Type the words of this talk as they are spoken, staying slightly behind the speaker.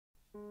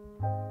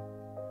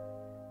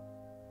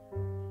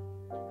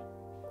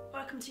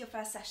Welcome to your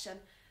first session.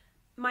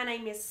 My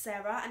name is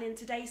Sarah, and in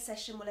today's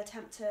session we'll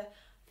attempt to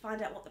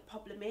find out what the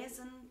problem is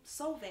and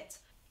solve it.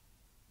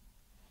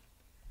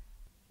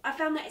 I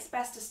found that it's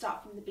best to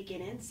start from the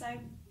beginning, so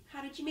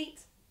how did you meet?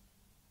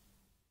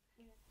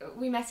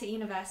 We met at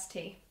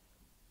university.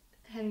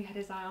 Henry had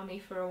his eye on me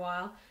for a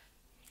while.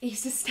 He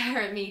used to stare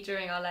at me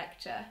during our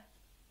lecture.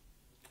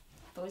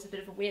 I thought he was a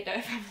bit of a weirdo,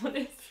 if I'm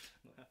honest.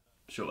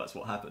 Sure, that's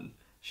what happened.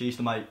 She used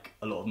to make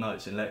a lot of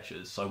notes in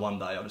lectures, so one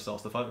day I just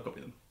asked to photocopy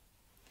them.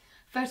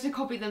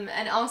 Photocopy them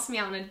and ask me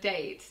out on a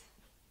date?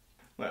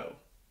 Well,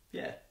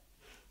 yeah.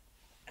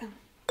 I'm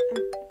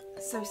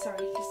so sorry,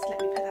 just let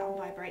me put that on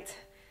vibrate.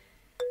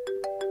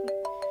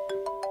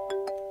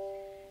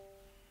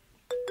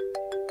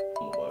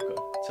 I'm at work,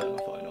 I turned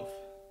my phone off.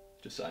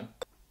 Just saying.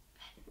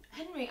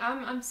 Henry,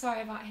 I'm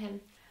sorry about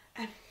him.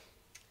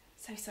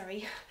 So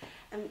sorry.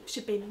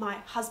 Should be my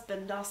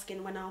husband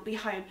asking when I'll be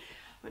home.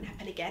 Won't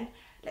happen again.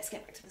 Let's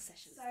get back to the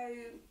session. So,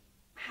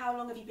 how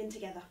long have you been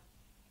together?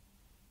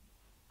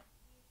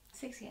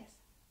 6 years.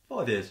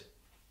 5 years.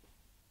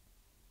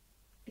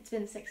 It's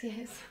been 6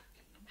 years.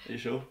 Are you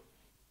sure?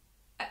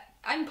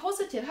 I'm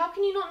positive. How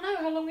can you not know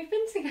how long we've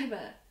been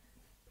together?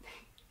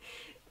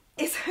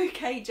 It's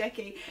okay,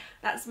 Jackie.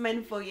 That's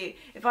men for you.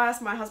 If I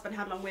asked my husband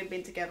how long we've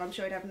been together, I'm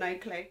sure he'd have no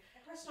clue.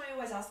 The question I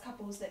always ask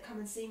couples that come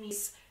and see me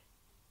is,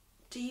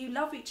 do you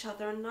love each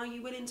other and are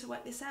you willing to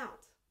work this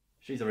out?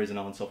 She's the reason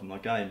I'm on top of my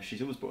game.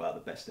 She's always brought out the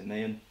best in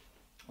me and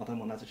I don't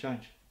want that to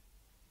change.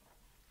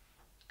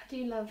 I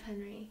do love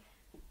Henry.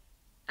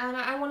 And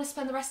I want to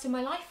spend the rest of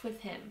my life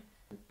with him.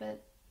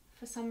 But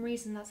for some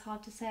reason that's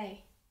hard to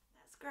say.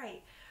 That's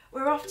great.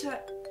 We're off to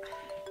it.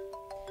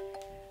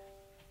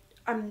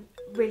 I'm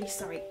really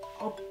sorry.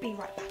 I'll be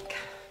right back.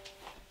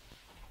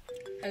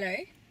 Hello?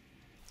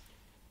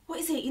 What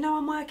is it? You know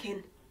I'm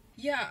working.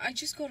 Yeah, I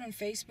just got on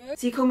Facebook.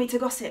 So you call me to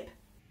gossip?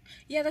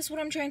 Yeah, that's what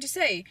I'm trying to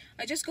say.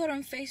 I just got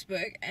on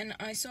Facebook and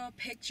I saw a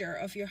picture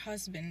of your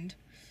husband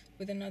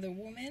with another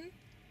woman.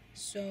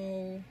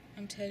 So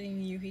I'm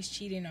telling you he's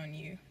cheating on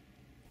you.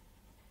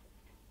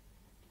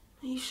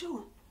 Are you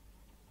sure?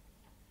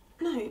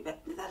 No,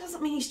 but that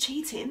doesn't mean he's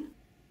cheating.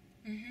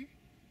 Mm-hmm.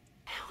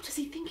 How does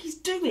he think he's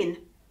doing?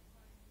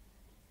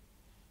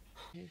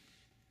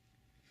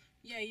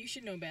 Yeah, you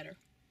should know better.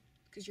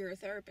 Because you're a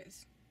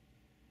therapist.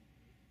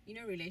 You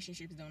know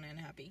relationships don't end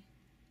happy.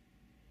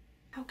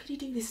 How could he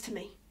do this to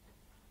me?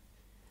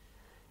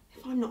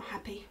 If I'm not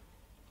happy,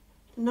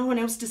 no one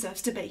else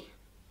deserves to be.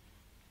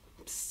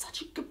 I'm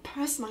such a good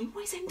person. I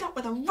always end up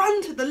with a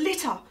run to the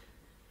litter.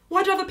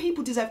 Why do other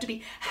people deserve to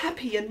be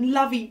happy and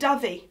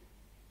lovey-dovey?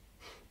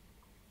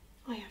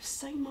 I have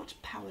so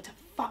much power to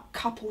fuck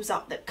couples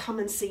up that come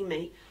and see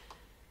me.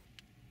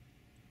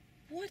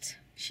 What?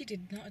 She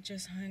did not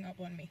just hang up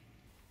on me.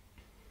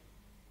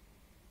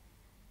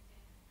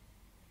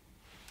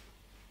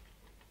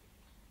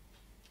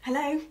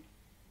 Hello?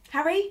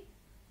 Harry?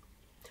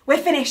 We're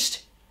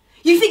finished.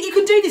 You think you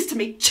can do this to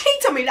me?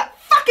 Cheat on me, that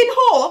fucking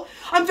whore?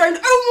 I'm throwing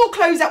all more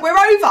clothes out. We're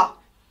over.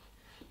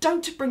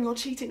 Don't bring your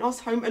cheating ass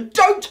home and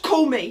don't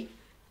call me.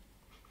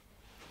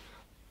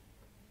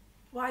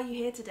 Why are you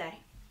here today?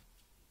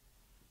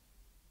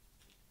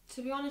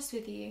 To be honest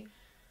with you,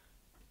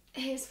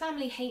 his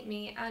family hate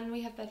me and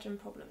we have bedroom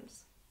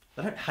problems.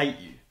 They don't hate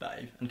you,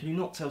 babe, and can you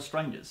not tell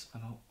strangers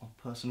about our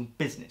personal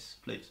business,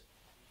 please?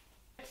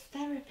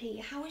 Therapy.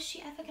 How is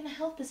she ever going to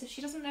help us if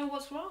she doesn't know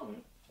what's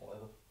wrong?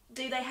 Whatever.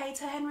 Do they hate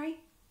her, Henry?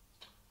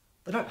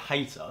 They don't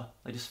hate her,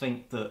 they just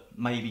think that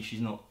maybe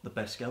she's not the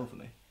best girl for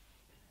me.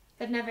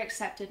 They've never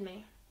accepted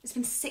me. It's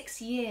been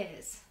 6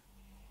 years.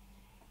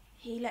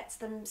 He lets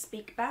them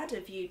speak bad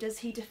of you. Does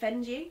he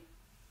defend you?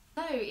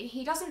 No,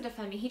 he doesn't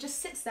defend me. He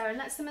just sits there and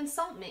lets them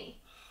insult me.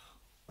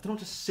 I don't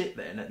just sit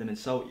there and let them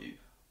insult you.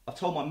 I've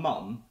told my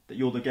mum that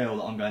you're the girl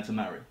that I'm going to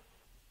marry.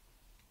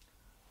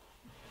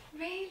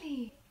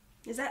 Really?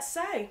 Is that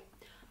so?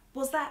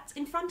 Was that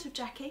in front of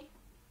Jackie?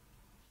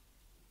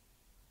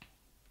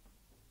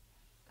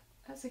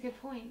 That's a good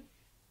point.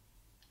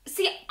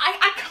 See,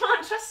 I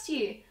can't trust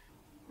you.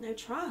 No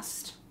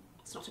trust.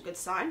 It's not a good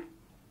sign.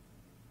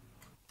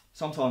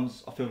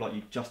 Sometimes I feel like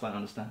you just don't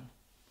understand.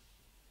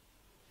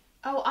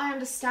 Oh, I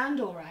understand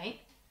all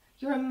right.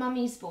 You're a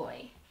mummy's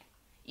boy.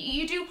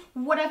 You do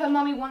whatever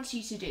mummy wants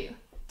you to do.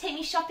 Take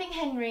me shopping,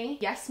 Henry.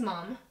 Yes,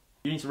 mum.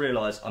 You need to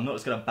realise I'm not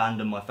just going to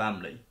abandon my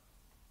family,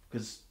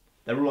 because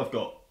they're all I've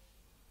got.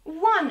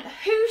 1,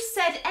 who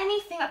said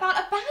anything about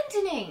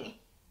abandoning?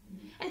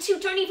 And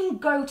 2, don't even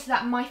go to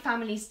that my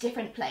family's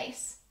different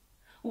place.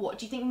 What,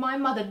 do you think my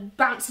mother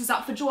bounces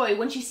up for joy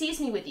when she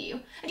sees me with you?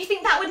 And do you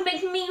think that would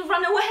make me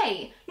run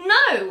away?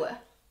 No!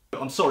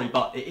 I'm sorry,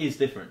 but it is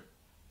different.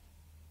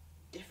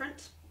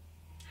 Different?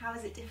 How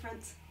is it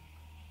different?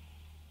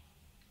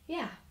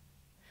 Yeah.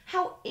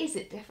 How is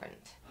it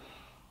different?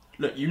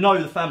 Look, you know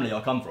the family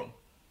I come from.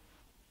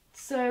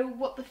 So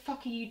what the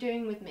fuck are you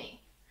doing with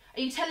me?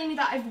 Are you telling me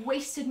that I've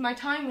wasted my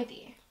time with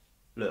you?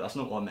 Look, that's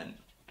not what I meant.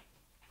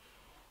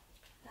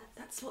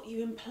 That That's what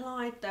you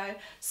implied, though.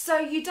 So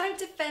you don't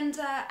defend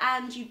her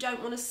and you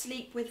don't want to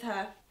sleep with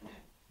her.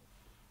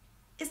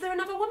 Is there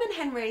another woman,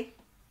 Henry?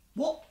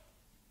 What?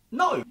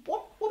 No.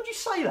 What would you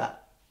say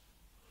that?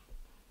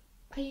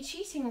 Are you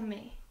cheating on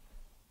me?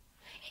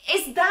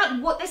 Is that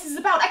what this is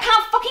about? I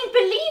can't fucking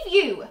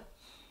believe you!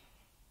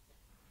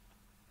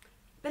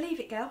 Believe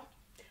it, girl.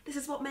 This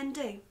is what men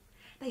do.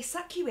 They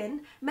suck you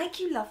in, make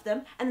you love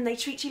them, and then they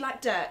treat you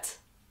like dirt.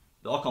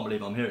 I can't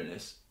believe I'm hearing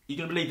this. You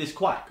gonna believe this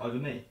quack over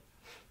me?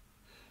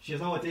 She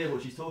has no idea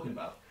what she's talking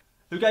about.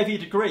 Who gave you a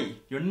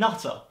degree? You're a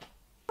nutter.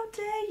 How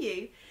dare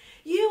you?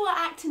 You are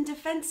acting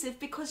defensive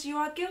because you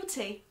are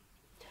guilty.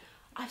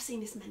 I've seen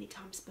this many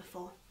times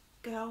before.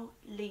 Girl,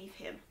 leave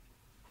him.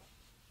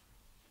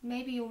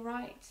 Maybe you're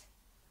right.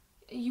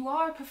 You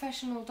are a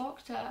professional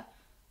doctor.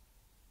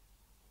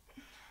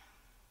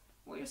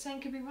 What you're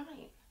saying could be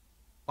right.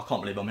 I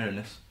can't believe I'm hearing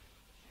this.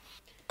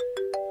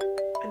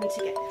 I need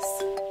to get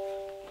this.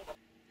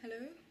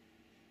 Hello?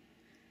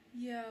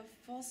 Yeah,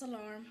 false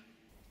alarm.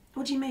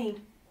 What do you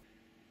mean?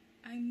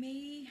 I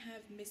may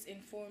have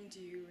misinformed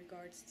you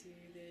regards to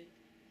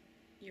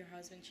your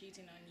husband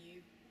cheating on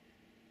you.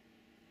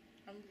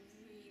 I'm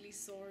really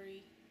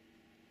sorry.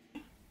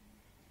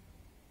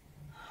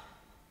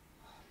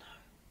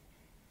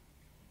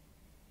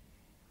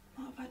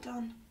 What have I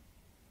done?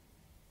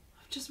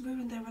 I've just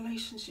ruined their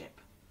relationship.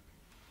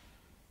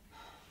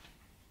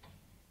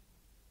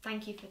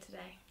 Thank you for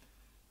today.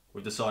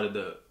 We've decided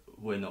that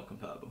we're not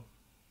compatible.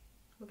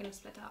 We're gonna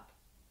split up.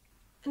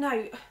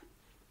 No,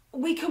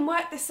 we can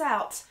work this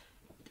out.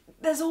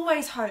 There's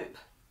always hope.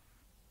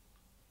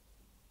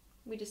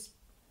 We just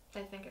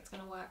don't think it's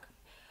gonna work.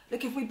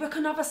 Look, if we book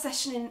another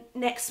session in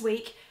next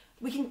week,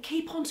 we can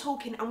keep on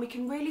talking and we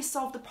can really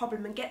solve the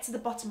problem and get to the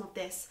bottom of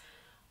this.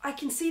 I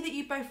can see that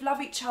you both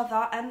love each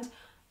other and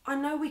I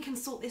know we can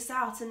sort this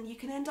out and you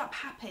can end up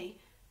happy.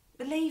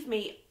 Believe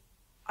me,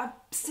 I've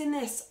seen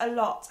this a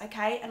lot,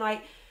 okay? And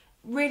I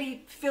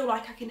really feel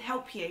like I can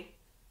help you.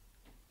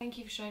 Thank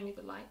you for showing me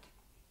the light.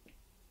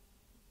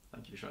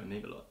 Thank you for showing me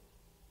the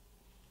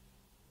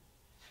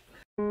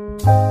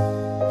light.